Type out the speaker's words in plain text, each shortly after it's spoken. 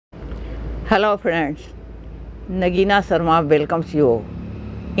Hello friends, Nagina Sharma welcomes you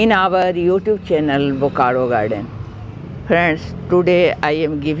in our YouTube channel Bokaro Garden. Friends, today I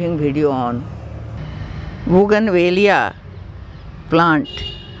am giving video on Bougainvillea plant.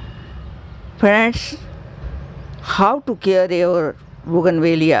 Friends, how to care your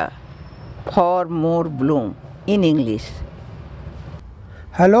Bougainvillea for more bloom in English.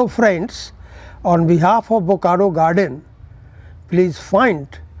 Hello friends, on behalf of Bokaro Garden, please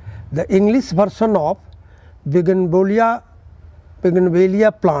find the English version of Bougainvillea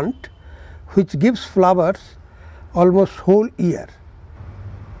plant, which gives flowers almost whole year.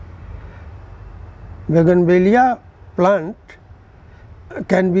 Bougainvillea plant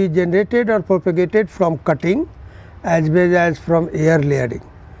can be generated or propagated from cutting as well as from air layering.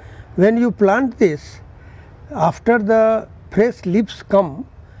 When you plant this, after the fresh leaves come,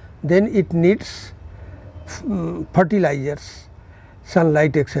 then it needs fertilizers,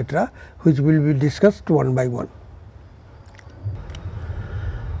 sunlight, etc., which will be discussed one by one.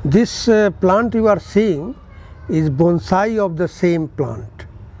 This plant you are seeing is bonsai of the same plant.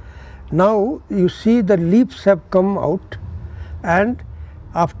 Now you see the leaves have come out, and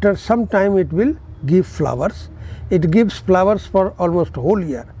after some time it will give flowers. It gives flowers for almost whole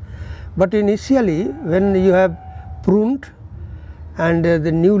year, but initially when you have pruned and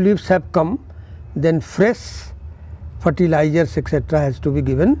the new leaves have come, then fresh fertilizers, etc., has to be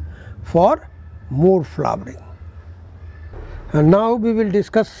given for more flowering. And now we will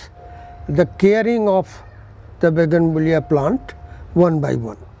discuss the caring of the Bougainvillea plant one by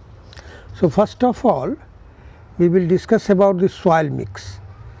one. So first of all, we will discuss about the soil mix.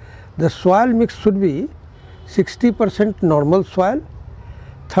 The soil mix should be 60% normal soil,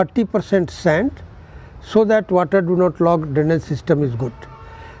 30% sand, so that water do not log, drainage system is good,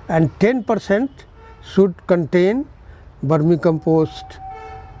 and 10% should contain vermicompost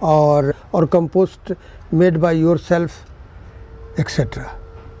or compost made by yourself, etc.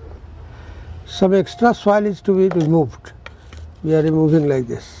 Some extra soil is to be removed. We are removing like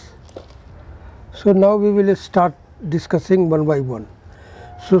this. So now we will start discussing one by one.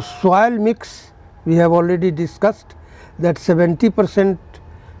 So soil mix we have already discussed, that 70%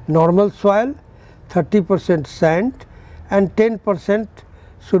 normal soil, 30% sand, and 10%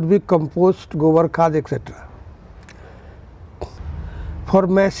 should be compost, gobar khad, etc. For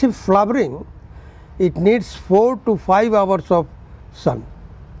massive flowering, it needs 4 to 5 hours of sun.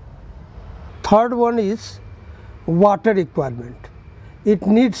 Third one is water requirement. It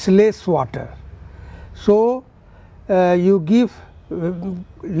needs less water. So you give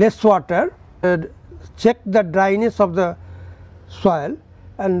less water, check the dryness of the soil,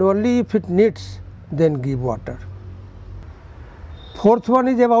 and only if it needs, then give water. Fourth one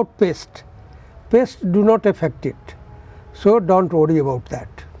is about pest. Pests do not affect it, so don't worry about that.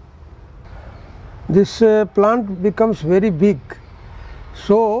 This plant becomes very big,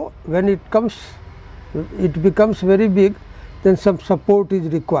 so when it becomes very big, then some support is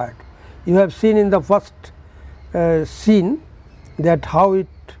required. You have seen in the first scene that how it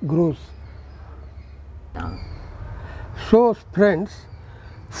grows. So friends,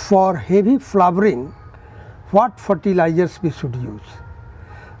 for heavy flowering, what fertilizers we should use?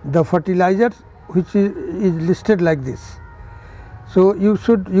 The fertilizer which is listed like this. So you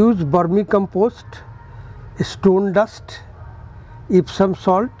should use vermicompost, stone dust, Epsom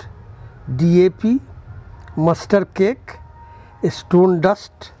salt, DAP, mustard cake, stone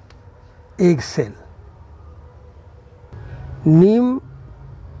dust, egg shell, neem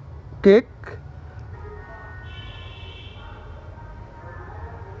cake,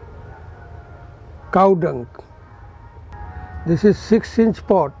 cow dung. This is 6-inch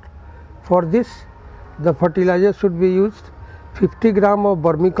pot. For this, the fertilizer should be used 50 gram of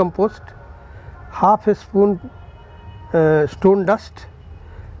vermicompost, half a spoon stone dust,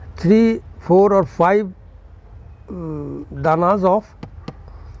 3, 4 or 5 danas of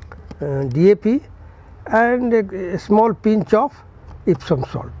DAP, and a small pinch of Epsom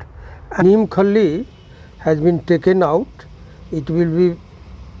salt. Neem khalli has been taken out. It will be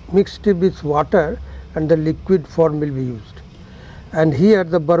mixed with water and the liquid form will be used. And here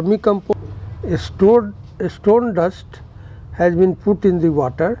the vermicompost, stone dust has been put in the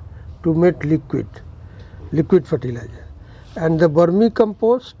water to make liquid fertilizer, and the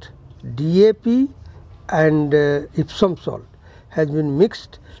vermicompost, DAP and Epsom salt has been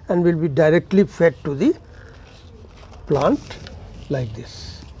mixed and will be directly fed to the plant like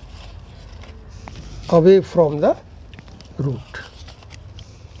this, away from the root.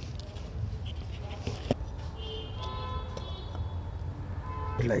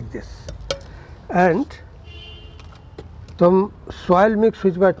 Like this, and some soil mix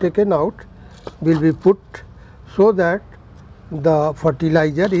which were taken out will be put so that the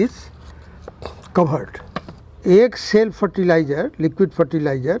fertilizer is covered. Egg cell fertilizer, liquid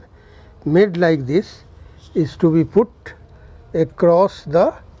fertilizer made like this is to be put across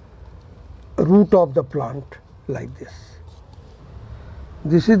the root of the plant like this.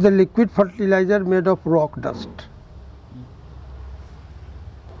 This is the liquid fertilizer made of rock dust.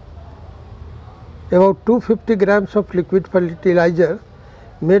 About 250 grams of liquid fertilizer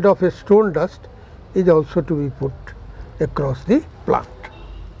made of a stone dust is also to be put across the plant.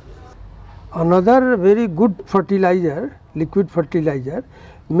 Another very good fertilizer, liquid fertilizer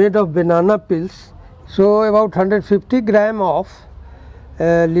made of banana peels. So, about 150 gram of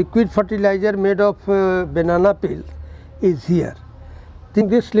liquid fertilizer made of banana peel is here.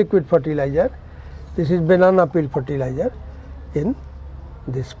 This liquid fertilizer, this is banana peel fertilizer in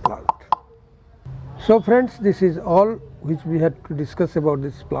this plant. So, friends, this is all which we had to discuss about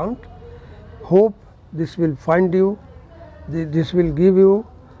this plant. Hope this will find you, this will give you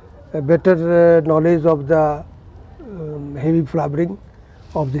a better knowledge of the heavy flowering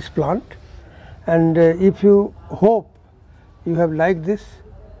of this plant. And if you hope you have liked this,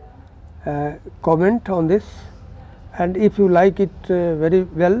 comment on this, and if you like it very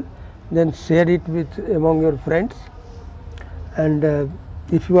well, then share it with among your friends. And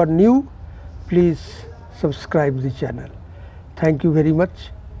if you are new, please subscribe the channel. Thank you very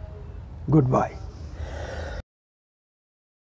much. Goodbye.